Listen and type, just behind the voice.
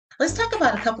Let's talk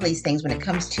about a couple of these things when it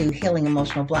comes to healing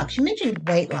emotional blocks. You mentioned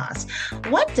weight loss.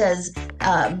 What does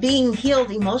being healed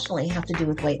emotionally have to do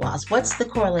with weight loss? What's the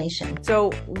correlation?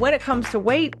 So when it comes to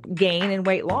weight gain and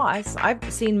weight loss,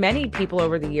 I've seen many people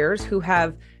over the years who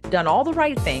have done all the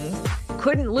right things,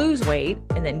 couldn't lose weight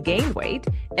and then gained weight.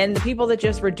 And the people that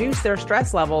just reduced their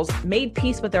stress levels, made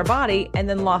peace with their body, and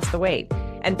then lost the weight.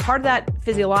 And part of that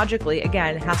physiologically,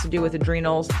 again, has to do with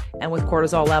adrenals and with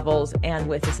cortisol levels and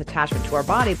with this attachment to our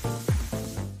body.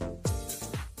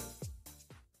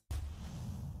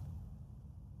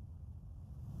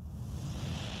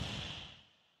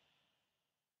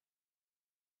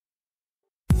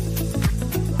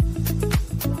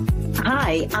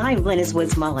 Hi, I'm Glennis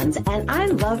Woods Mullins, and I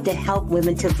love to help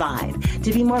women to vibe,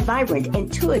 to be more vibrant,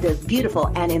 intuitive,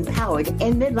 beautiful, and empowered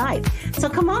in midlife. So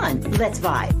come on, let's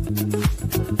vibe.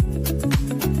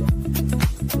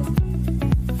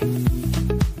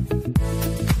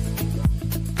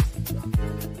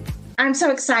 I'm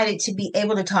so excited to be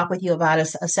able to talk with you about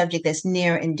a subject that's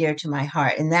near and dear to my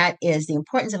heart, and that is the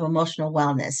importance of emotional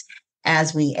wellness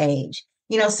as we age.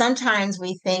 Sometimes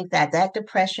we think that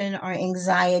depression or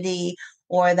anxiety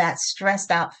or that stressed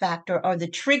out factor or the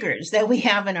triggers that we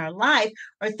have in our life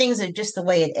or things are just the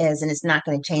way it is and it's not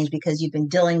going to change because you've been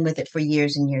dealing with it for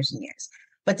years and years and years.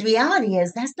 But the reality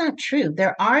is that's not true.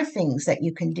 There are things that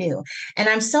you can do. And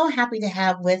I'm so happy to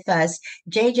have with us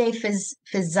JJ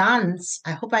Flizanes.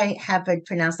 I hope I have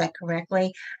pronounced that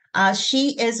correctly.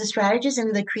 She is a strategist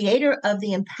and the creator of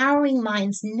the Empowering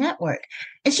Minds Network.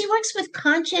 And she works with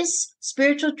conscious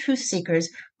spiritual truth seekers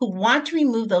who want to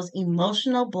remove those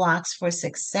emotional blocks for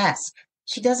success.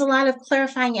 She does a lot of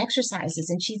clarifying exercises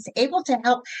and she's able to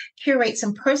help curate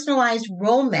some personalized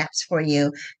roadmaps for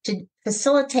you to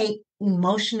facilitate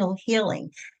emotional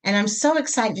healing. And I'm so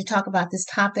excited to talk about this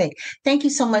topic. Thank you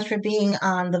so much for being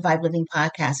on the V.I.B.E Living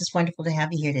podcast. It's wonderful to have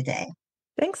you here today.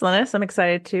 Thanks, Linus. I'm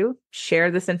excited to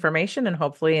share this information and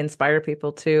hopefully inspire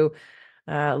people to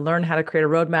learn how to create a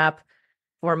roadmap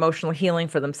for emotional healing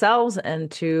for themselves and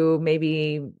to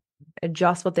maybe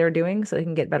adjust what they're doing so they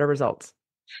can get better results.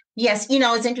 Yes,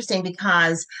 it's interesting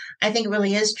because I think it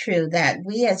really is true that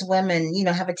we as women,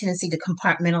 have a tendency to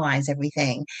compartmentalize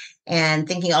everything and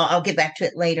thinking, oh, I'll get back to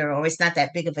it later, or it's not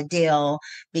that big of a deal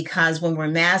because when we're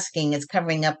masking, it's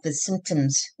covering up the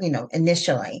symptoms,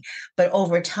 initially. But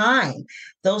over time,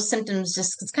 those symptoms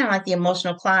it's kind of like the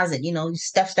emotional closet, you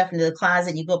stuff stuff into the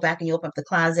closet, you go back and you open up the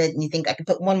closet and you think I could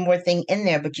put one more thing in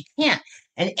there, but you can't.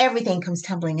 And everything comes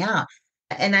tumbling out.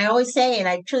 And I always say, and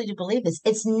I truly do believe this,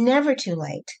 it's never too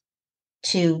late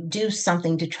to do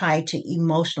something to try to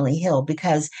emotionally heal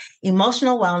because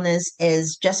emotional wellness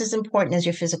is just as important as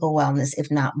your physical wellness, if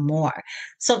not more.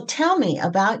 So tell me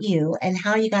about you and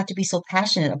how you got to be so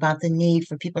passionate about the need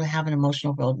for people to have an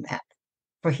emotional roadmap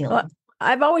for healing. Well,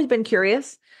 I've always been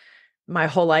curious my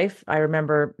whole life. I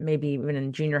remember maybe even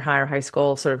in junior high or high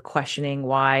school, sort of questioning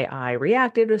why I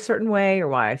reacted a certain way or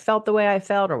why I felt the way I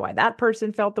felt or why that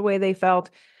person felt the way they felt.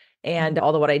 And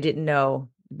although what I didn't know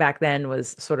back then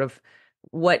was sort of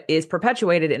what is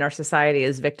perpetuated in our society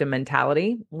is victim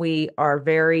mentality. We are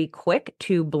very quick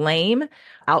to blame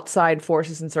outside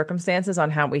forces and circumstances on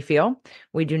how we feel.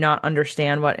 We do not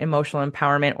understand what emotional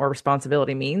empowerment or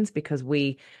responsibility means because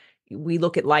we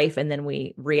look at life and then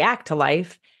we react to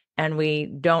life. And we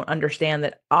don't understand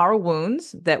that our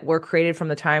wounds that were created from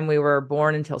the time we were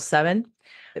born until 7,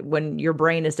 when your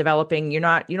brain is developing, you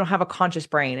don't have a conscious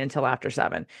brain until after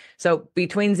 7. So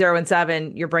between 0 and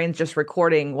 7, your brain's just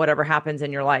recording whatever happens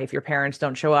in your life. Your parents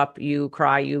don't show up, you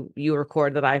cry, you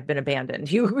record that I've been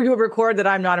abandoned. You record that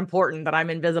I'm not important, that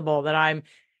I'm invisible,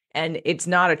 and it's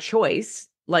not a choice.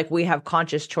 Like we have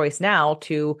conscious choice now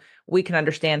we can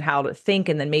understand how to think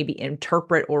and then maybe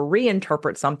interpret or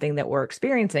reinterpret something that we're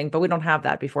experiencing, but we don't have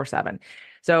that before 7.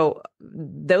 So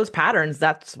those patterns,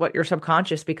 that's what your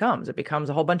subconscious becomes. It becomes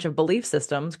a whole bunch of belief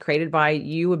systems created by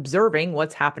you observing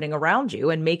what's happening around you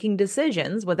and making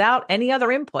decisions without any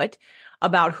other input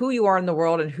about who you are in the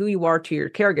world and who you are to your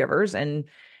caregivers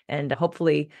and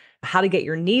hopefully how to get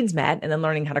your needs met and then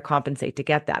learning how to compensate to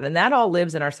get that. And that all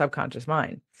lives in our subconscious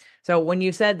mind. So when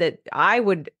you said that I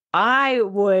would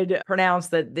pronounce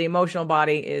that the emotional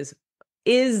body is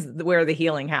where the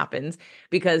healing happens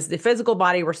because the physical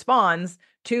body responds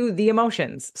to the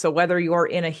emotions. So whether you're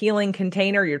in a healing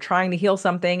container, you're trying to heal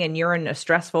something and you're in a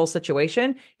stressful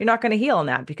situation, you're not going to heal in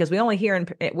that because we only heal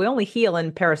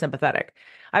in parasympathetic.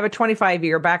 I have a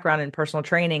 25-year background in personal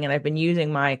training and I've been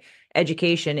using my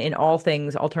education in all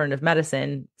things alternative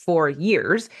medicine for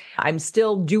years. I'm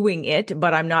still doing it,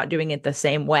 but I'm not doing it the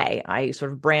same way. I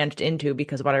sort of branched into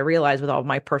because what I realized with all of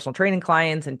my personal training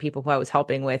clients and people who I was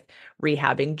helping with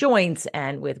rehabbing joints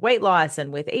and with weight loss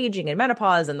and with aging and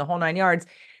menopause and the whole nine yards,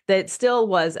 that it still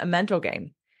was a mental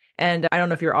game. And I don't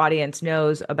know if your audience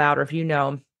knows about or if you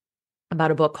know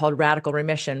about a book called Radical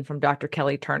Remission from Dr.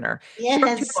 Kelly Turner. She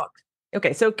wrote two Yes. books.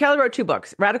 Okay, so Kelly wrote two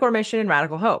books, Radical Remission and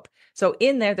Radical Hope. So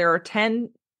in there are 10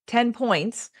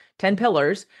 points, 10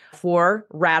 pillars for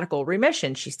radical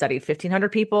remission. She studied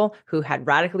 1,500 people who had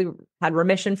had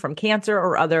remission from cancer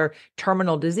or other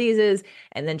terminal diseases.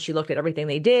 And then she looked at everything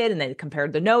they did and then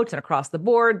compared the notes, and across the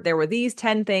board, there were these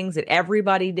 10 things that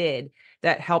everybody did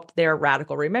that helped their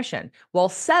radical remission. Well,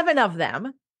 7 of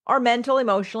them are mental,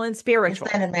 emotional, and Is spiritual.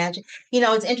 that imagine? You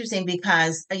know, it's interesting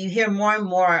because you hear more and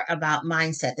more about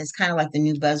mindset. That's kind of like the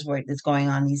new buzzword that's going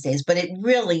on these days, but it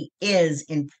really is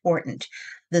important.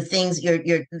 The things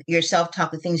your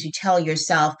self-talk, the things you tell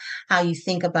yourself, how you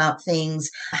think about things,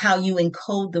 how you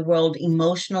encode the world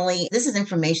emotionally. This is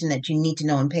information that you need to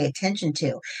know and pay attention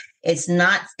to. It's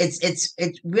not,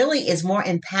 it really is more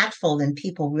impactful than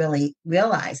people really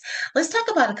realize. Let's talk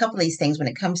about a couple of these things when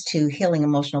it comes to healing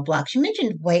emotional blocks. You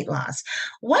mentioned weight loss.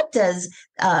 What does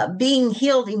being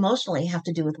healed emotionally have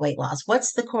to do with weight loss?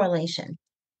 What's the correlation?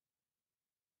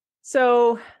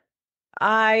 So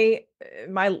I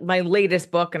my latest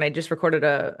book, and I just recorded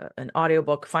an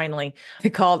audiobook finally.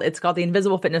 It's called The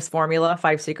Invisible Fitness Formula: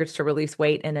 5 Secrets to Release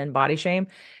Weight and End Body Shame.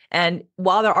 And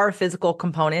while there are physical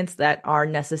components that are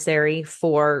necessary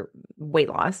for weight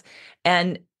loss,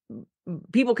 and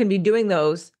people can be doing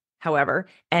those, however,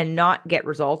 and not get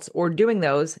results, or doing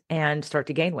those and start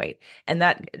to gain weight. And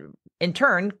that in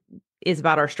turn is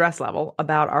about our stress level,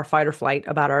 about our fight or flight,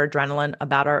 about our adrenaline,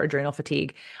 about our adrenal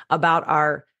fatigue, about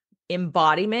our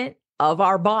embodiment of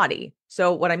our body.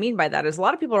 So what I mean by that is a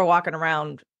lot of people are walking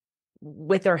around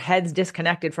with their heads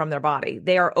disconnected from their body.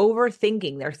 They are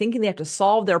overthinking. They're thinking they have to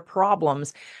solve their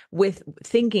problems with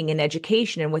thinking and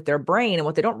education and with their brain. And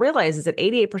what they don't realize is that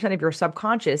 88% of your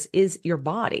subconscious is your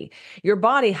body. Your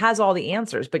body has all the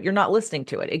answers, but you're not listening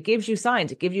to it. It gives you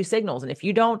signs, it gives you signals. And if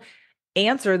you don't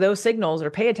answer those signals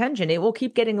or pay attention, it will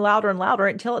keep getting louder and louder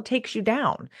until it takes you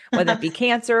down, whether it be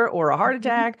cancer or a heart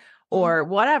attack or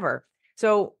whatever.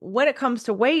 So when it comes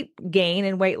to weight gain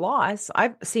and weight loss,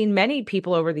 I've seen many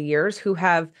people over the years who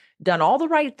have done all the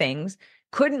right things,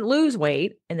 couldn't lose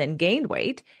weight and then gained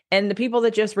weight. And the people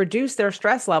that just reduced their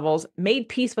stress levels, made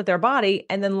peace with their body,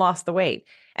 and then lost the weight.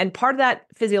 And part of that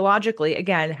physiologically,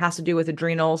 again, has to do with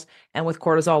adrenals and with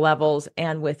cortisol levels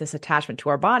and with this attachment to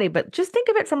our body. But just think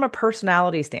of it from a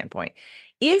personality standpoint.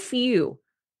 If you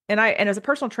and as a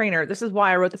personal trainer, this is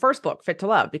why I wrote the first book, Fit to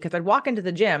Love, because I'd walk into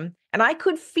the gym and I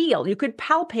could feel, you could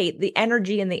palpate the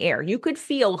energy in the air. You could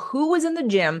feel who was in the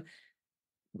gym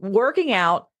working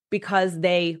out because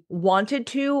they wanted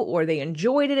to, or they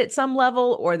enjoyed it at some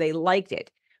level, or they liked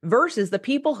it, versus the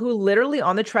people who literally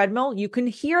on the treadmill, you can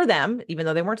hear them, even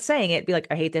though they weren't saying it, be like,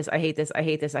 I hate this, I hate this, I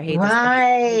hate this, I hate this, I hate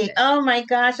Right. this. Oh my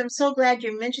gosh, I'm so glad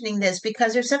you're mentioning this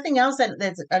because there's something else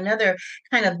that's another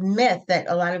kind of myth that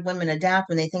a lot of women adopt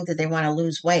when they think that they want to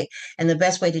lose weight. And the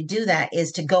best way to do that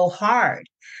is to go hard.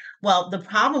 Well, the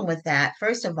problem with that,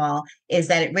 first of all, is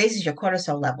that it raises your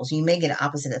cortisol levels. You may get an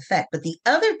opposite effect. But the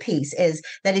other piece is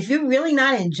that if you're really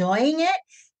not enjoying it,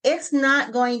 it's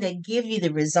not going to give you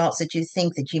the results that you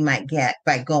think that you might get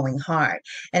by going hard.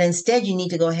 And instead, you need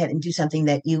to go ahead and do something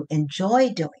that you enjoy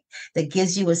doing, that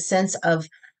gives you a sense of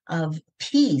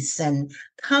peace and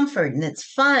comfort, and it's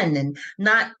fun and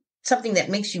not something that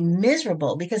makes you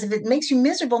miserable. Because if it makes you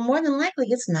miserable, more than likely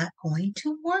it's not going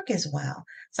to work as well.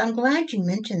 So I'm glad you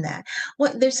mentioned that.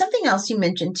 Well, there's something else you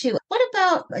mentioned too. What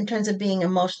about in terms of being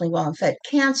emotionally well and fit?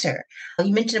 Cancer.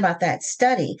 You mentioned about that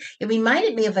study. It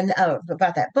reminded me of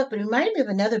about that book, but it reminded me of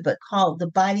another book called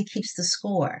 "The Body Keeps the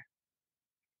Score,"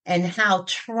 and how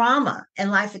trauma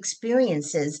and life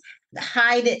experiences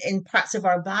hide it in parts of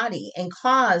our body and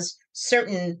cause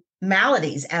certain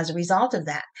maladies as a result of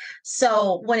that.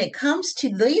 So when it comes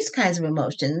to these kinds of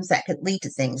emotions that could lead to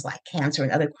things like cancer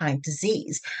and other chronic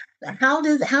disease, how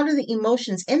do the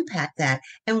emotions impact that?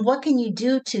 And what can you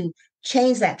do to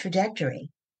change that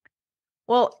trajectory?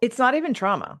 Well, it's not even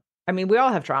trauma. I mean, we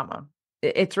all have trauma.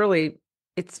 It's really,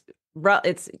 it's,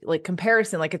 it's like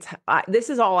comparison. Like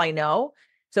this is all I know.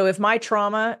 So if my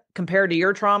trauma compared to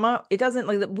your trauma, it doesn't,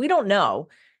 like, we don't know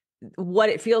what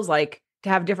it feels like to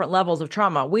have different levels of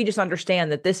trauma. We just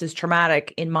understand that this is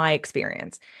traumatic in my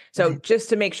experience. So Right. just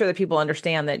to make sure that people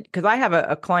understand that, because I have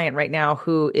a client right now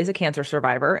who is a cancer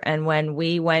survivor. And when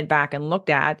we went back and looked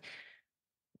at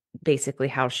basically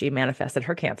how she manifested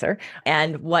her cancer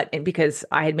and because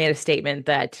I had made a statement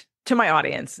that to my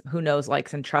audience who knows,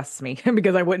 likes, and trusts me,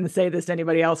 because I wouldn't say this to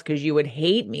anybody else because you would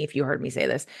hate me if you heard me say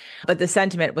this. But the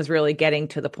sentiment was really getting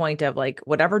to the point of like,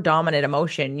 whatever dominant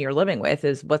emotion you're living with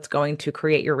is what's going to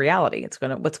create your reality.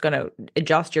 What's going to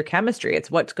adjust your chemistry. It's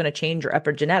what's going to change your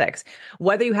epigenetics.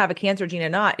 Whether you have a cancer gene or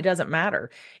not, it doesn't matter.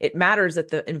 It matters that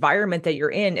the environment that you're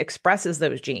in expresses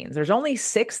those genes. There's only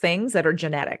 6 things that are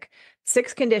genetic.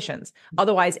 6 conditions.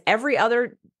 Otherwise, every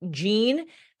other gene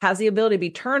has the ability to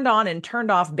be turned on and turned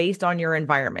off based on your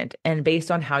environment and based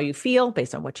on how you feel,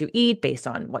 based on what you eat, based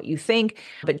on what you think.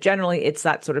 But generally, it's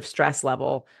that sort of stress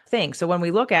level thing. So when we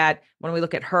look at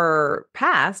her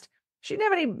past, she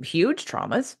didn't have any huge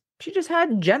traumas. She just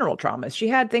had general traumas. She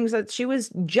had things that she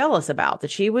was jealous about, that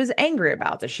she was angry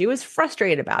about, that she was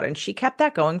frustrated about, and she kept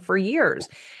that going for years.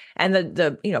 And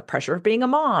the pressure of being a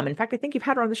mom. In fact, I think you've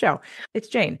had her on the show. It's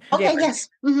Jane Okay. Byrne. Yes.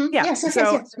 Hmm. Yeah. Yes. Yes. Yes.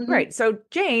 So Yes. Hmm. right. So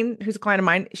Jane, who's a client of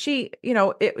mine, she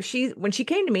when she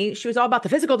came to me, she was all about the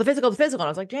physical, the physical, the physical. And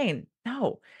I was like, Jane,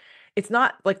 no, it's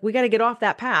not like we got to get off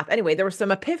that path. Anyway, there were some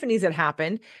epiphanies that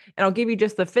happened, and I'll give you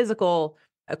just the physical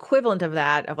equivalent of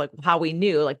that, of like how we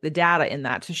knew, like the data in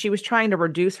that. So she was trying to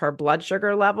reduce her blood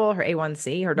sugar level, her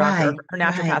A1C. Her doctor, Right. her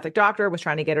Right. naturopathic doctor, was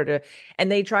trying to get her to,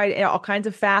 and they tried all kinds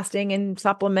of fasting and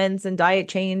supplements and diet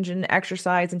change and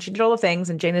exercise, and she did all the things.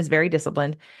 And Jane is very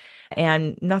disciplined,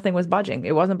 and nothing was budging.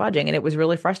 It wasn't budging, and it was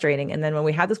really frustrating. And then when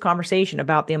we had this conversation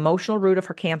about the emotional root of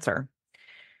her cancer,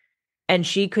 and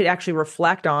she could actually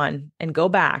reflect on and go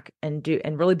back and do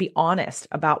and really be honest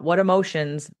about what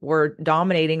emotions were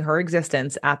dominating her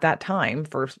existence at that time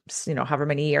for however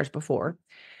many years before,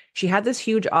 she had this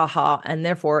huge aha and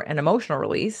therefore an emotional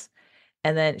release.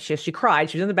 And then she cried.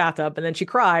 She was in the bathtub, and then she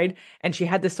cried, and she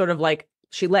had this sort of like,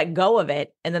 she let go of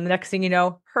it. And then the next thing you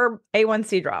know, her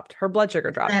A1C dropped, her blood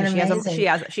sugar dropped, And because amazing.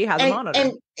 she has a And monitor.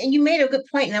 and and you made a good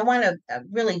point, and I want to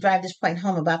really drive this point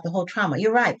home about the whole trauma.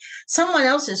 You're right. Someone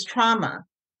else's trauma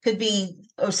could be,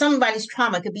 or somebody's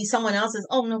trauma could be someone else's.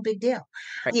 Oh, no big deal.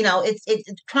 Right.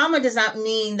 Trauma does not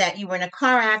mean that you were in a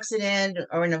car accident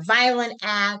or in a violent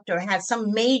act or had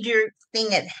some major thing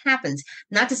that happens.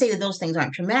 Not to say that those things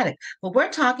aren't traumatic, but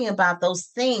we're talking about those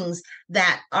things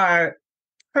that are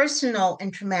personal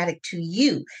and traumatic to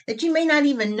you that you may not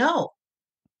even know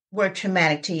were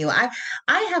traumatic to you. I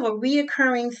have a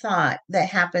reoccurring thought that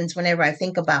happens whenever I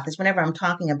think about this, whenever I'm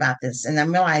talking about this, and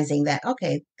I'm realizing that,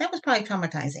 okay, that was probably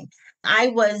traumatizing. I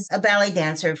was a ballet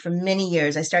dancer for many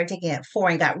years. I started taking it at 4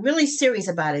 and got really serious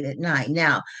about it at 9.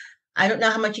 Now, I don't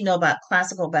know how much you know about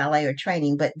classical ballet or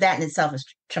training, but that in itself is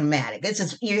traumatic. It's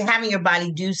just you're having your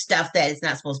body do stuff that it's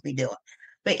not supposed to be doing.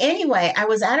 But anyway, I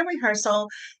was at a rehearsal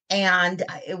and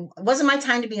it wasn't my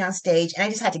time to be on stage. And I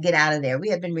just had to get out of there. We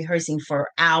had been rehearsing for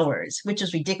hours, which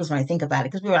is ridiculous when I think about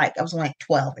it, because I was only like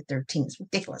 12 or 13. It's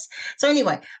ridiculous. So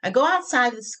anyway, I go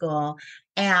outside the school.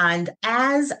 And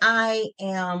as I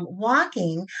am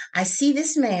walking, I see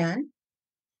this man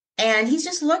and he's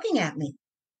just looking at me.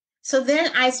 So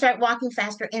then I start walking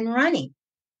faster and running.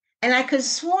 And I could have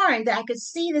sworn that I could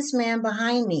see this man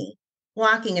behind me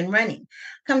walking and running.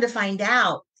 Come to find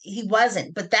out, he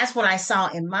wasn't, but that's what I saw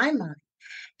in my mind.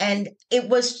 And it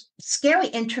was scary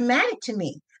and traumatic to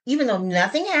me, even though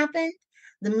nothing happened.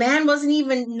 The man wasn't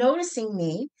even noticing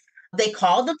me. They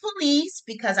called the police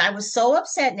because I was so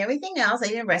upset and everything else. They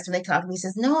didn't arrest him. They talked to me. He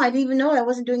says, "No, I didn't even know. I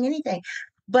wasn't doing anything."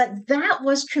 But that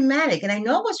was traumatic. And I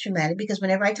know it was traumatic because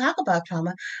whenever I talk about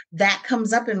trauma, that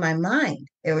comes up in my mind,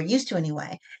 or used to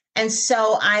anyway. And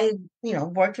so I,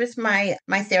 worked with my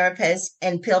therapist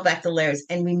and peeled back the layers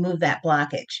and removed that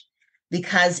blockage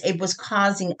because it was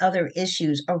causing other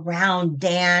issues around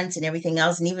dance and everything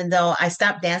else. And even though I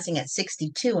stopped dancing at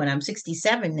 62 and I'm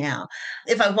 67 now,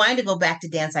 if I wanted to go back to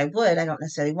dance, I would. I don't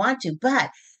necessarily want to, but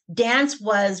dance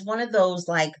was one of those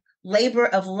like labor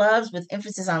of loves with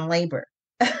emphasis on labor.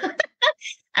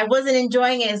 I wasn't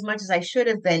enjoying it as much as I should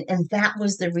have been. And that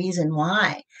was the reason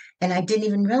why. And I didn't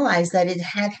even realize that it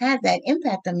had that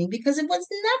impact on me because it was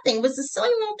nothing. It was a silly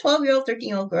little 12-year-old,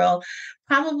 13-year-old girl,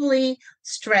 probably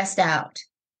stressed out,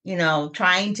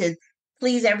 trying to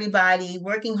please everybody,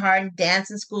 working hard,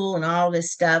 dance in school and all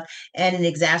this stuff. And it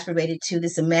exacerbated to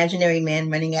this imaginary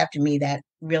man running after me that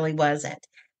really wasn't.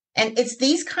 And it's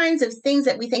these kinds of things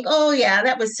that we think, oh, yeah,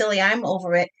 that was silly. I'm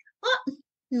over it. Well,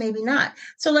 maybe not.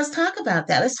 So let's talk about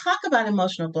that. Let's talk about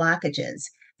emotional blockages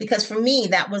because for me,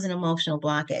 that was an emotional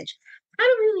blockage. How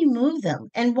do we remove them?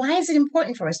 And why is it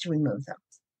important for us to remove them?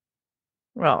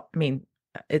 Well, I mean,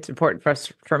 it's important for us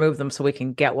to remove them so we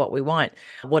can get what we want,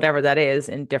 whatever that is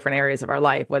in different areas of our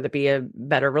life, whether it be a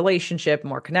better relationship,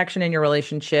 more connection in your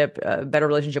relationship, a better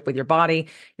relationship with your body.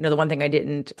 The one thing I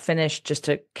didn't finish just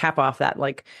to cap off that,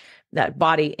 like that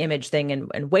body image thing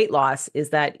and weight loss is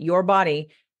that your body,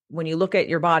 when you look at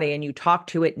your body and you talk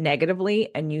to it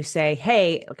negatively and you say,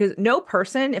 hey, because no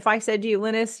person, if I said to you,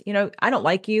 Linus, I don't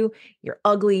like you, you're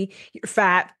ugly, you're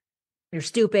fat, you're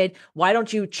stupid. Why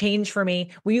don't you change for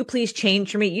me? Will you please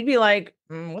change for me? You'd be like,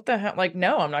 what the hell? Like,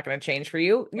 no, I'm not going to change for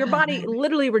you. Your body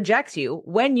literally rejects you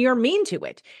when you're mean to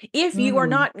it. If you are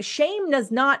Mm. not, shame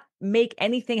does not make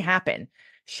anything happen.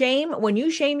 Shame, when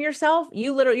you shame yourself,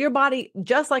 your body,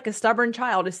 just like a stubborn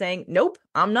child, is saying, nope,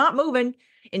 I'm not moving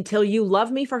until you love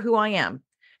me for who I am.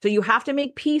 So you have to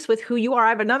make peace with who you are. I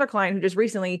have another client who just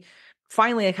recently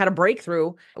finally had a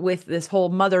breakthrough with this whole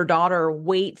mother-daughter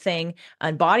weight thing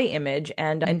and body image,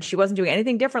 and she wasn't doing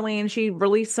anything differently, and she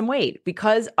released some weight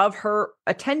because of her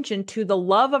attention to the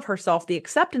love of herself, the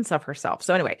acceptance of herself.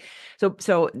 So anyway,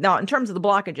 so now in terms of the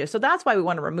blockages, so that's why we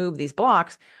want to remove these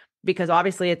blocks, because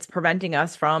obviously it's preventing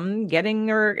us from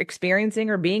getting or experiencing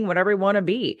or being whatever we want to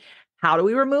be. How do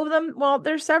we remove them? Well,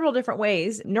 there's several different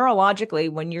ways. Neurologically,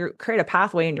 when you create a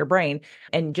pathway in your brain,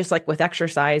 and just like with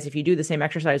exercise, if you do the same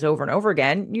exercise over and over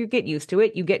again, you get used to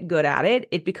it, you get good at it,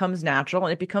 it becomes natural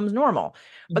and it becomes normal.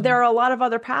 But there Mhm. are a lot of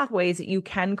other pathways that you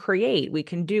can create. We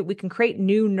can create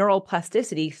new neural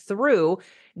plasticity through,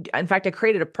 in fact, I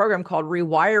created a program called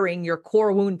Rewiring Your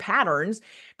Core Wound Patterns,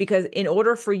 because in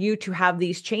order for you to have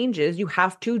these changes, you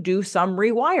have to do some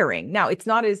rewiring. Now,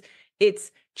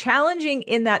 it's challenging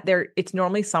in that it's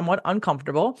normally somewhat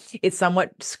uncomfortable, it's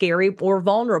somewhat scary or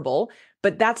vulnerable,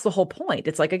 but that's the whole point.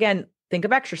 It's like, again, think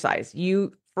of exercise.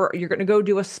 You're going to go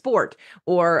do a sport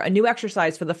or a new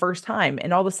exercise for the first time,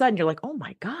 and all of a sudden you're like, oh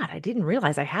my God, I didn't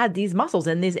realize I had these muscles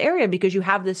in this area, because you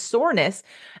have this soreness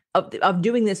of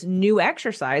doing this new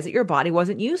exercise that your body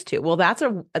wasn't used to. Well, that's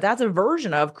a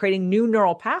version of creating new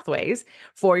neural pathways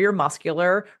for your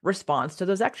muscular response to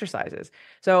those exercises.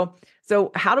 So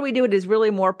how do we do it is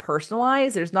really more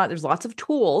personalized. There's lots of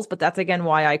tools, but that's again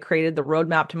why I created the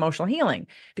roadmap to emotional healing,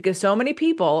 because so many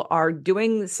people are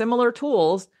doing similar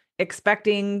tools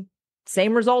expecting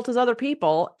same result as other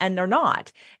people, and they're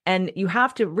not. And you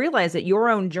have to realize that your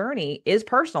own journey is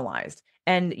personalized,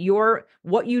 and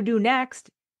what you do next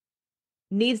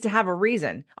needs to have a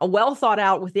reason, a well thought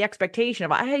out, with the expectation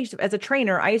of, as a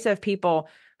trainer, I used to have people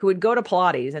who would go to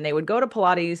Pilates, and they would go to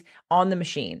Pilates on the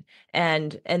machine,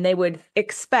 and they would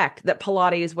expect that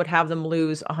Pilates would have them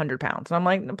lose 100 pounds. And I'm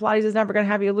like, Pilates is never going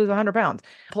to have you lose 100 pounds.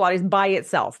 Pilates by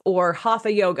itself, or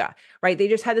hatha yoga, right? They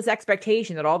just had this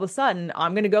expectation that all of a sudden,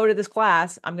 I'm going to go to this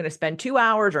class, I'm going to spend 2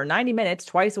 hours or 90 minutes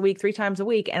twice a week, 3 times a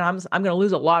week, and I'm going to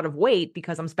lose a lot of weight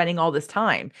because I'm spending all this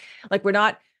time. Like, we're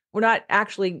not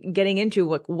actually getting into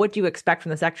what do you expect from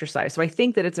this exercise. So I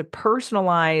think that it's a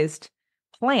personalized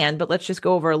plan, but let's just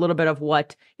go over a little bit of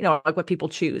what, like what people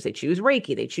choose. They choose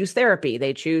Reiki, they choose therapy,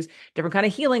 they choose different kind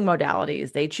of healing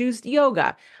modalities, they choose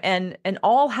yoga, and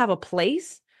all have a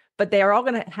place, but they are all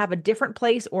going to have a different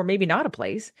place, or maybe not a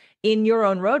place, in your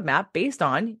own roadmap based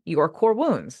on your core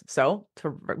wounds. So to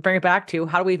bring it back to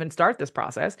how do we even start this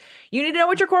process, you need to know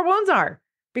what your core wounds are.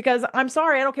 Because I'm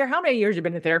sorry, I don't care how many years you've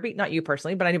been in therapy, not you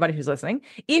personally, but anybody who's listening.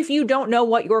 If you don't know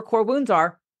what your core wounds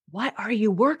are, what are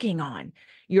you working on?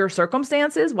 Your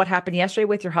circumstances, what happened yesterday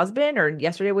with your husband or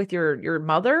yesterday with your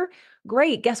mother?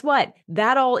 Great. Guess what?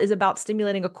 That all is about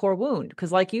stimulating a core wound.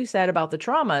 Because, like you said about the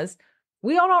traumas,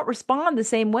 we all don't respond the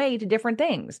same way to different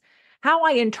things. How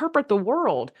I interpret the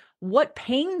world, what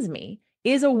pains me,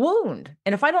 is a wound.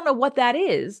 And if I don't know what that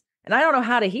is, and I don't know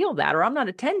how to heal that, or I'm not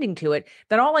attending to it,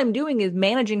 then all I'm doing is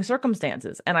managing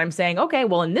circumstances. And I'm saying, okay,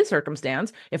 well, in this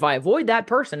circumstance, if I avoid that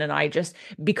person and I just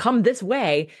become this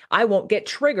way, I won't get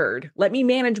triggered. Let me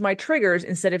manage my triggers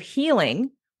instead of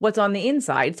healing what's on the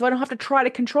inside, so I don't have to try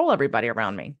to control everybody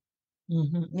around me.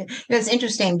 Yeah, it's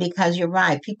interesting because you're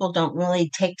right. People don't really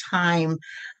take time.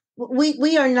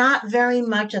 We are not very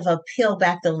much of a peel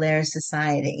back the layers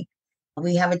society.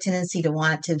 We have a tendency to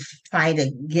want to try to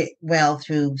get well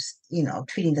through,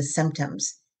 treating the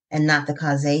symptoms and not the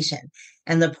causation.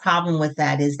 And the problem with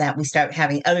that is that we start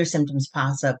having other symptoms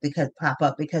pop up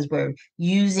because we're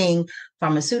using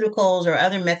pharmaceuticals or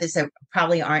other methods that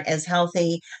probably aren't as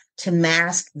healthy to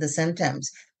mask the symptoms.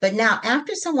 But now,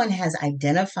 after someone has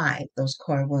identified those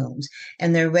core wounds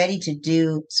and they're ready to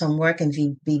do some work and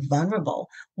be vulnerable,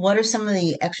 what are some of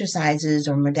the exercises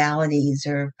or modalities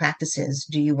or practices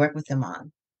do you work with them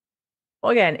on?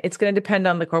 Well, again, it's going to depend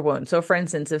on the core wound. So, for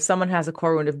instance, if someone has a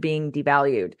core wound of being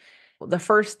devalued, the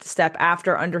first step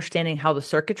after understanding how the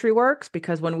circuitry works,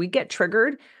 because when we get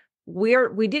triggered,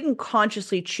 we didn't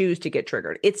consciously choose to get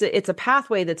triggered. It's a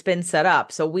pathway that's been set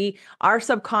up. So our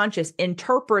subconscious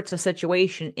interprets a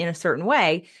situation in a certain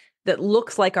way that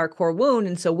looks like our core wound.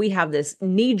 And so we have this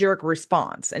knee-jerk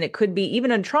response. And it could be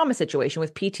even a trauma situation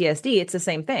with PTSD, it's the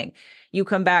same thing. You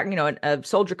come back, a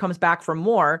soldier comes back from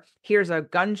war, here's a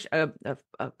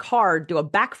car do a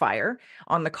backfire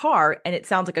on the car, and it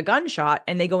sounds like a gunshot,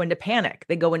 and they go into panic.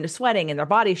 They go into sweating and their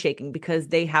body's shaking because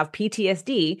they have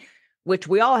PTSD, which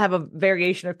we all have a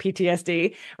variation of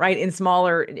PTSD, right? In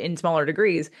smaller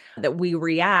degrees, that we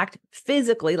react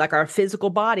physically, like our physical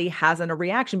body has a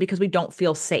reaction because we don't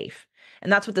feel safe.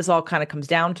 And that's what this all kind of comes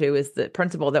down to, is the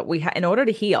principle that in order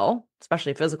to heal,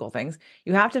 especially physical things,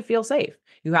 you have to feel safe.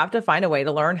 You have to find a way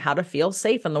to learn how to feel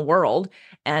safe in the world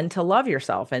and to love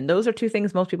yourself. And those are two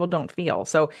things most people don't feel.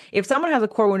 So if someone has a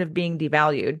core wound of being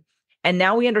devalued, and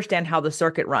now we understand how the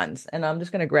circuit runs, and I'm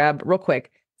just going to grab real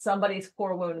quick somebody's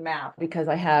core wound map, because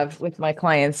I have, with my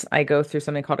clients, I go through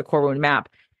something called a core wound map,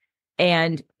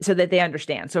 and so that they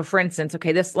understand. So for instance,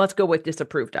 okay, let's go with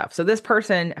disapproved of. So this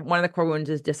person, one of the core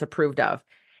wounds is disapproved of.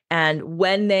 And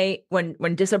when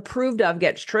disapproved of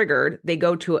gets triggered, they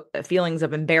go to feelings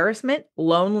of embarrassment,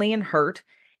 lonely, and hurt.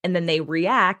 And then they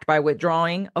react by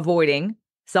withdrawing, avoiding,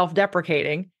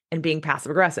 self-deprecating, and being passive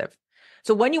aggressive.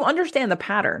 So when you understand the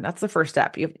pattern, that's the first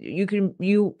step. You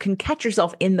can catch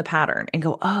yourself in the pattern and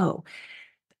go, oh,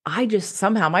 I just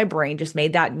somehow my brain just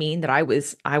made that mean that I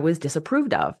was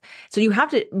disapproved of. So you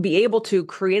have to be able to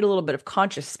create a little bit of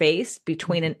conscious space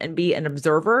between and be an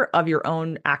observer of your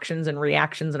own actions and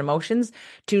reactions and emotions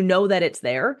to know that it's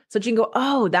there, so that you can go,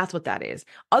 oh, that's what that is.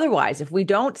 Otherwise, if we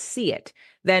don't see it,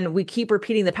 then we keep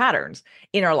repeating the patterns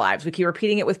in our lives. We keep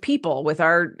repeating it with people, with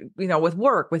our, with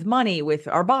work, with money, with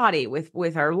our body,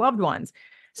 with our loved ones.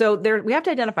 So we have to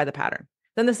identify the pattern.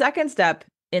 Then the second step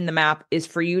in the map is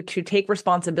for you to take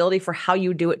responsibility for how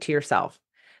you do it to yourself.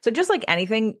 So just like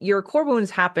anything, your core wounds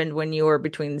happened when you were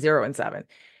between 0 and 7.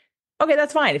 Okay,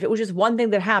 that's fine. If it was just one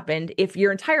thing that happened, if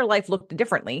your entire life looked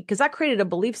differently, because that created a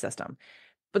belief system.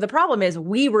 But the problem is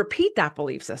we repeat that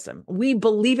belief system. We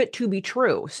believe it to be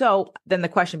true. So then the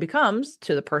question becomes,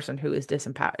 to the person who is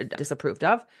disapproved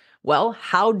of, well,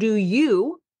 how do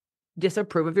you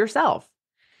disapprove of yourself?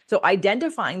 So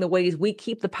identifying the ways we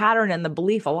keep the pattern and the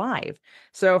belief alive.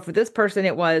 So for this person,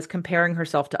 it was comparing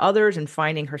herself to others and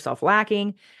finding herself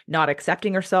lacking, not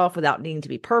accepting herself without needing to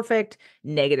be perfect,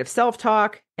 negative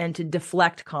self-talk, and to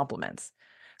deflect compliments.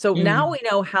 So now we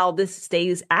know how this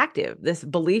stays active. This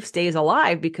belief stays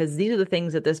alive because these are the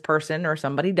things that this person or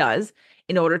somebody does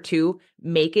in order to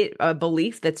make it a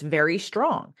belief that's very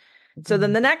strong. So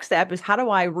then the next step is, how do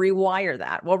I rewire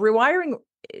that? Well, rewiring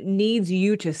needs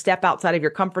you to step outside of your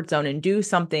comfort zone and do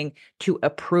something to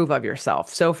approve of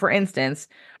yourself. So for instance,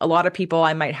 a lot of people,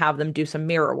 I might have them do some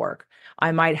mirror work.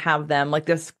 I might have them, like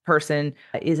this person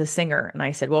is a singer. And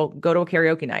I said, well, go to a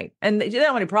karaoke night. And they don't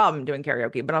have any problem doing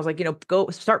karaoke. But I was like, go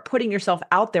start putting yourself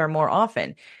out there more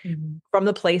often from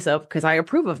the place of, because I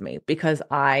approve of me, because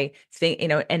I think,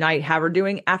 and I have her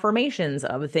doing affirmations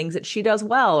of the things that she does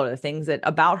well or the things that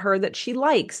about her that she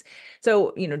likes.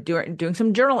 So, doing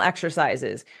some journal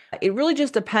exercises. It really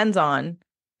just depends on,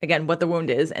 again, what the wound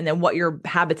is and then what your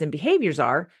habits and behaviors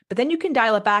are. But then you can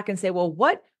dial it back and say, well,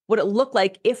 what would it look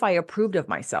like if I approved of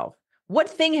myself? What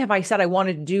thing have I said I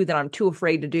wanted to do that I'm too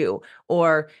afraid to do?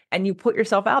 And you put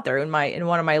yourself out there. In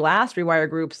one of my last Rewire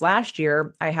groups last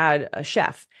year, I had a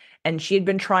chef, and she had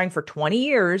been trying for 20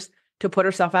 years to put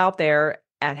herself out there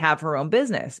and have her own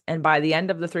business. And by the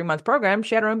end of the 3-month program,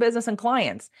 she had her own business and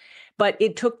clients. But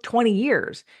it took 20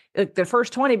 years, the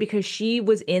first 20, because she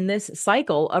was in this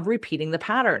cycle of repeating the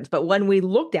patterns. But when we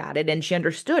looked at it and she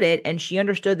understood it, and she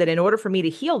understood that in order for me to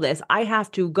heal this, I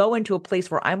have to go into a place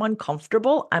where I'm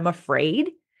uncomfortable, I'm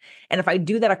afraid. And if I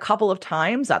do that a couple of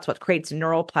times, that's what creates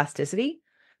neuroplasticity,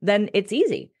 then it's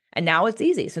easy. And now it's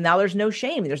easy. So now there's no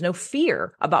shame. There's no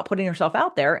fear about putting herself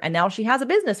out there. And now she has a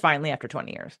business finally after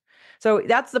 20 years. So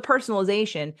that's the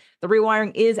personalization. The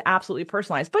rewiring is absolutely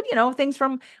personalized. But, things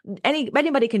from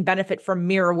anybody can benefit from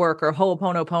mirror work or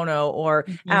Ho'oponopono or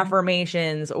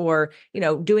affirmations or,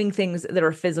 doing things that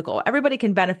are physical. Everybody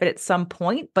can benefit at some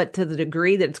point, but to the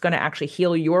degree that it's going to actually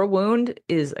heal your wound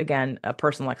is, again, a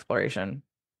personal exploration.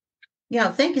 Yeah,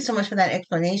 thank you so much for that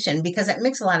explanation, because that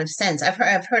makes a lot of sense. I've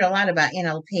heard a lot about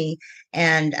NLP,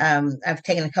 And I've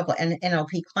taken a couple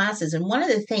NLP classes. And one of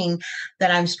the things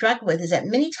that I'm struck with is that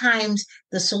many times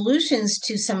the solutions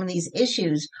to some of these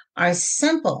issues are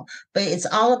simple, but it's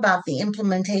all about the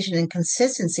implementation and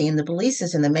consistency in the belief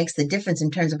system that makes the difference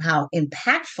in terms of how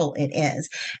impactful it is.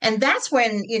 And that's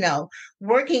when,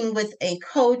 working with a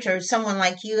coach or someone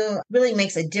like you really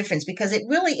makes a difference, because it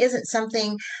really isn't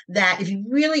something that, if you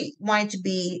really want it to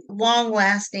be long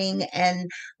lasting and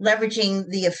leveraging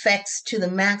the effects to the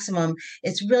maximum,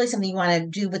 it's really something you want to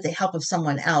do with the help of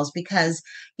someone else, because,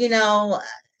 you know,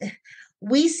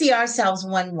 we see ourselves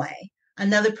one way,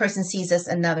 another person sees us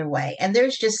another way, and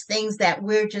there's just things that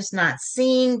we're just not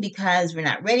seeing because we're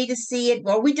not ready to see it,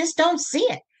 or we just don't see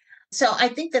it. So I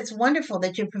think that's wonderful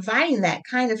that you're providing that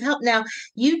kind of help. Now,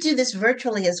 you do this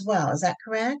virtually as well, is that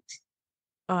correct?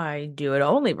 I do it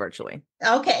only virtually.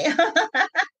 Okay.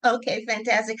 Okay,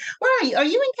 fantastic. Where are you? Are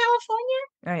you in California?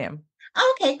 I am.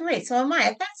 Okay, great. So am I.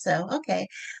 I thought so. Okay.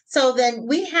 So then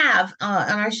we have on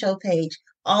our show page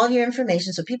all of your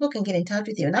information so people can get in touch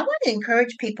with you. And I want to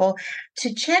encourage people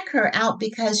to check her out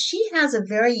because she has a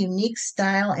very unique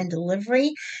style and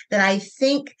delivery that I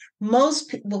think will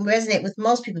resonate with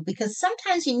most people, because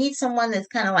sometimes you need someone that's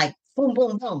kind of like, boom,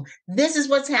 boom, boom. This is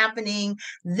what's happening.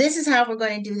 This is how we're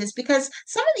going to do this, because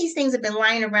some of these things have been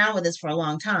lying around with us for a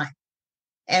long time.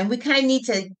 And we kind of need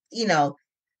to,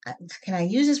 can I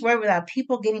use this word without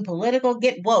people getting political?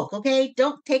 Get woke, okay?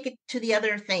 Don't take it to the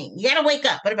other thing. You got to wake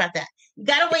up. What about that? You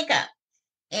got to wake up.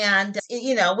 And,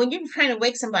 when you're trying to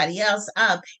wake somebody else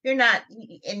up, you're not,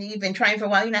 and you've been trying for a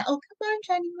while, you're not, oh, come on,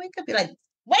 Johnny, wake up. You're like,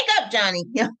 wake up, Johnny.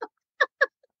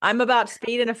 I'm about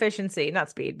speed and efficiency, not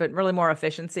speed, but really more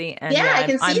efficiency. And Yeah, yeah, I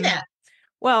can see that.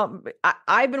 Well,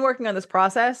 I've been working on this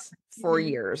process for Mhm.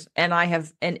 years, and I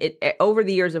have, and over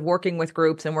the years of working with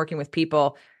groups and working with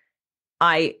people,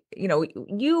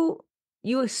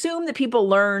 you assume that people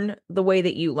learn the way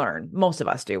that you learn. Most of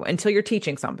us do, until you're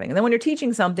teaching something. And then when you're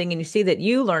teaching something and you see that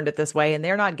you learned it this way and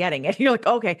they're not getting it, you're like,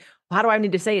 okay, how do I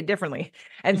need to say it differently?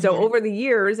 And so Mhm. over the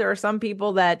years, there are some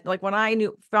people that, like, when I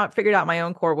figured out my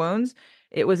own core wounds,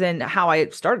 it was in how I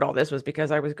started all this was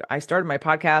because I started my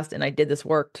podcast and I did this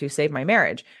work to save my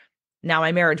marriage. Now,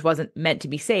 my marriage wasn't meant to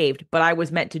be saved, but I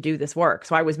was meant to do this work.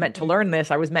 So I was meant to Mhm. learn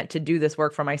this. I was meant to do this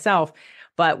work for myself.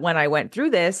 But when I went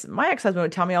through this, my ex-husband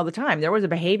would tell me all the time there was a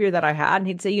behavior that I had, and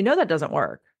he'd say, that doesn't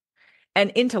work.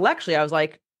 And intellectually, I was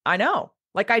like, I know.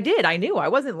 Like I did. I knew. I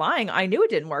wasn't lying. I knew it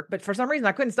didn't work. But for some reason,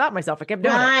 I couldn't stop myself. I kept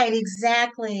doing it. Right,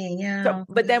 exactly. So, Yeah.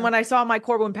 but then when I saw my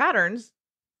core wound patterns,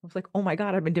 I was like, oh my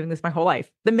God, I've been doing this my whole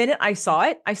life. The minute I saw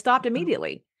it, I stopped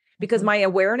immediately because Mhm. my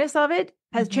awareness of it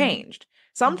has Mhm. changed.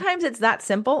 Sometimes it's that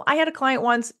simple. I had a client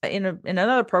once in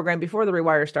another program before the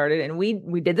rewire started, and we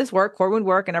did this work, core wound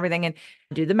work and everything, and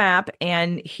do the map.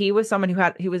 And he was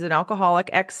someone he was an alcoholic,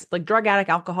 like drug addict,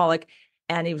 alcoholic,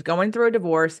 and he was going through a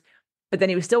divorce. But then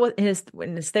he was still in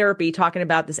his therapy talking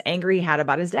about this anger he had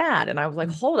about his dad. And I was like,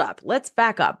 hold up, let's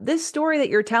back up. This story that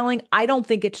you're telling, I don't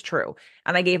think it's true.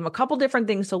 And I gave him a couple different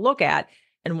things to look at.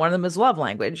 And one of them is love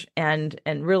language and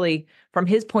really from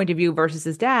his point of view versus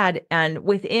his dad. And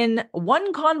within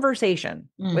one conversation,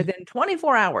 Mm. within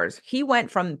 24 hours, he went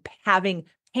from having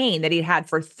pain that he had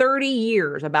for 30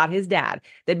 years about his dad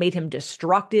that made him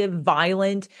destructive,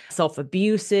 violent,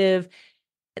 self-abusive,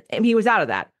 and he was out of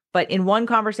that. But in one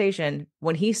conversation,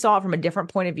 when he saw it from a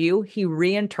different point of view, he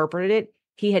reinterpreted it.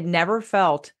 He had never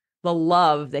felt the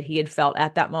love that he had felt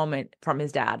at that moment from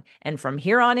his dad. And from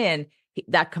here on in,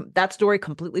 that story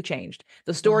completely changed.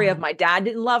 The story of Wow. my dad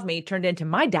didn't love me turned into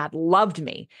my dad loved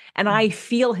me, and I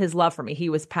feel his love for me.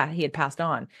 He had passed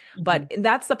on, but Mhm.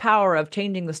 that's the power of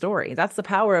changing the story. That's the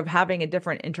power of having a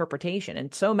different interpretation.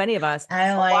 And so many of us Oh,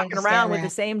 are I walking around understand with the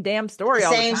that. same damn The story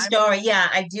all the same time. story. Yeah,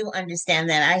 I do understand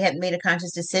that. I had made a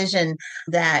conscious decision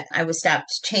that I would stop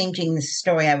changing the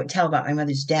story I would tell about my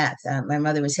mother's death. My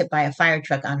mother was hit by a fire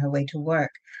truck on her way to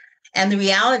work. And the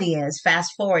reality is,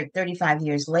 fast forward 35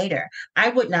 years later, I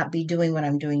would not be doing what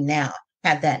I'm doing now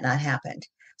had that not happened.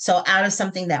 So, out of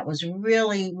something that was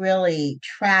really, really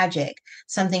tragic,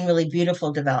 something really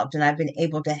beautiful developed. And I've been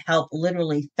able to help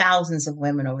literally thousands of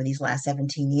women over these last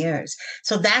 17 years.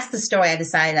 So, that's the story I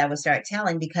decided I would start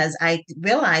telling, because I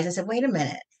realized, I said, wait a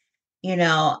minute.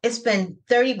 It's been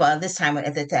 30, well, this time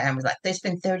at the time I was like, there's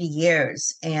been 30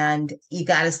 years, and you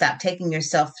got to stop taking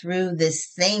yourself through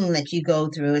this thing that you go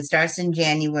through. It starts in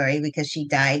January because she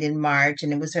died in March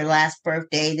and it was her last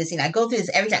birthday. I go through this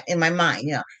every time in my mind,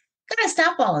 got to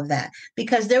stop all of that,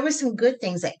 because there were some good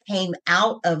things that came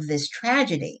out of this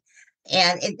tragedy.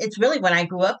 And it's really when I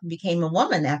grew up and became a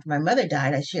woman after my mother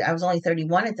died. I was only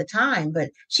 31 at the time, but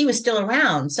she was still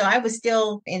around. So I was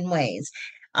still in ways.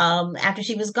 after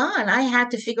she was gone, I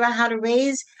had to figure out how to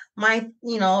raise my,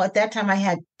 at that time I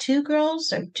had two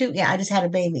girls or two. Yeah, I just had a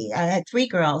baby. I had three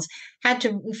girls, had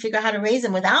to figure out how to raise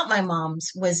them without my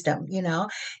mom's wisdom,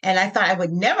 and I thought I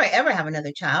would never, ever have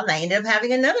another child. And I ended up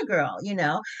having another girl,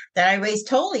 that I raised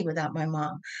totally without my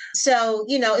mom. So,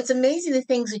 it's amazing the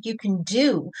things that you can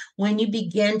do when you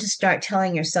begin to start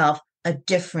telling yourself a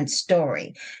different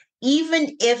story.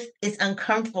 Even if it's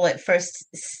uncomfortable at first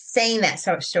saying that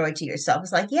sort of story to yourself,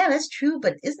 it's like, yeah, that's true,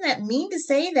 but isn't that mean to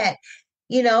say that,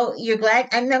 you're glad?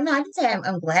 I'm not, I didn't say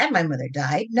I'm glad my mother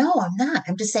died. No, I'm not.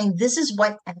 I'm just saying this is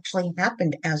what actually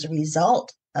happened as a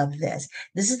result of this.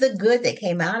 This is the good that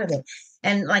came out of it.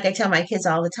 And like I tell my kids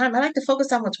all the time, I like to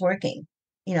focus on what's working,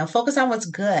 focus on what's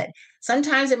good.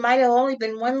 Sometimes it might have only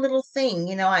been one little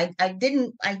thing. I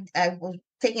was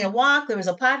taking a walk, there was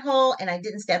a pothole, and I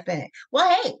didn't step in it.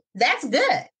 Well, hey, that's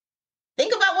good.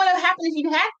 Think about what would happen if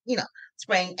you had,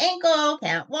 sprained ankle,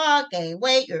 can't walk, gain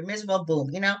weight, you're miserable,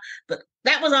 boom, but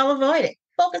that was all avoided.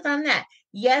 Focus on that.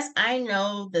 Yes, I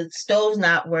know the stove's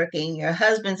not working, your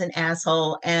husband's an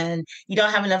asshole, and you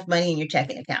don't have enough money in your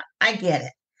checking account. I get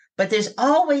it. But there's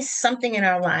always something in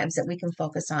our lives that we can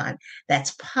focus on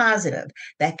that's positive,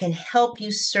 that can help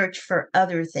you search for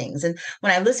other things. And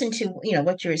when I listen to,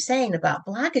 what you were saying about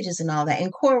blockages and all that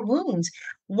and core wounds,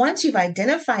 once you've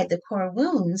identified the core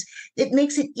wounds, it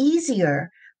makes it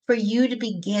easier for you to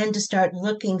begin to start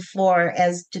looking for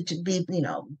as to be,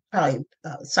 probably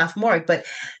sophomoric, but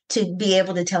to be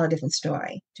able to tell a different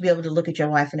story, to be able to look at your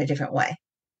life in a different way.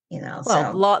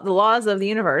 Well, the laws of the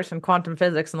universe and quantum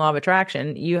physics and law of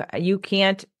attraction, you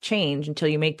can't change until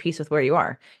you make peace with where you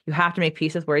are. You have to make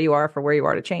peace with where you are for where you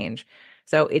are to change.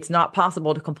 So it's not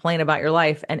possible to complain about your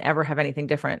life and ever have anything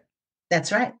different.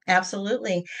 That's right.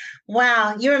 Absolutely.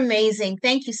 Wow. You're amazing.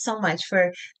 Thank you so much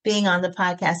for being on the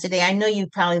podcast today. I know you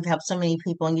probably have helped so many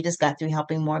people and you just got through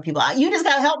helping more people. You just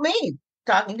got to help me,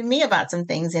 talking to me about some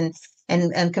things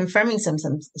and confirming some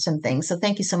things. So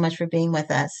thank you so much for being with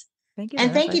us. Thank you.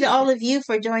 And thank you to all of you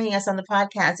for joining us on the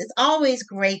podcast. It's always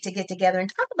great to get together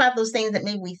and talk about those things that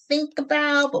maybe we think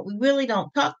about, but we really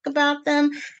don't talk about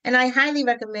them. And I highly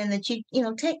recommend that you,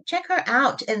 check her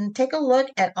out and take a look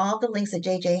at all the links that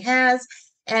JJ has.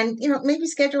 And, maybe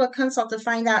schedule a consult to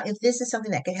find out if this is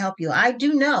something that can help you. I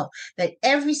do know that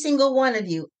every single one of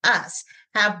you, us,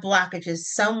 have blockages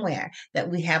somewhere that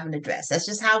we haven't addressed. That's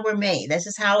just how we're made. That's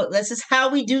just how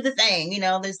we do the thing.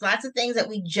 There's lots of things that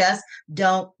we just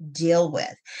don't deal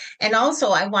with. And also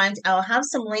I'll have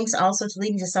some links also to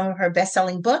lead to some of her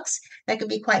best-selling books that could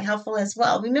be quite helpful as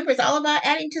well. Remember, it's all about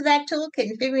adding to that toolkit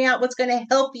and figuring out what's going to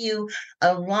help you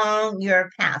along your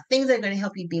path. Things that are going to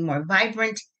help you be more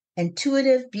vibrant,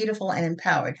 intuitive, beautiful, and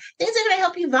empowered. Things that are going to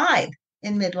help you vibe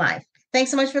in midlife.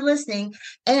 Thanks so much for listening.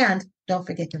 And don't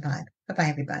forget to vibe. Bye-bye,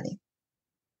 everybody.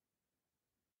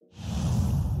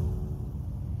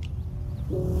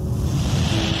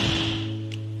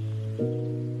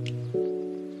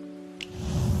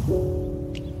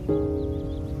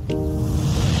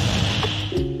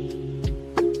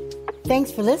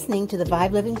 Thanks for listening to the V.I.B.E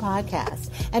Living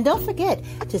Podcast. And don't forget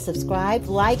to subscribe,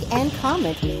 like, and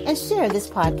comment, and share this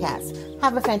podcast.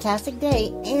 Have a fantastic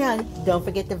day, and don't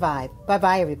forget to vibe.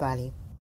 Bye-bye, everybody.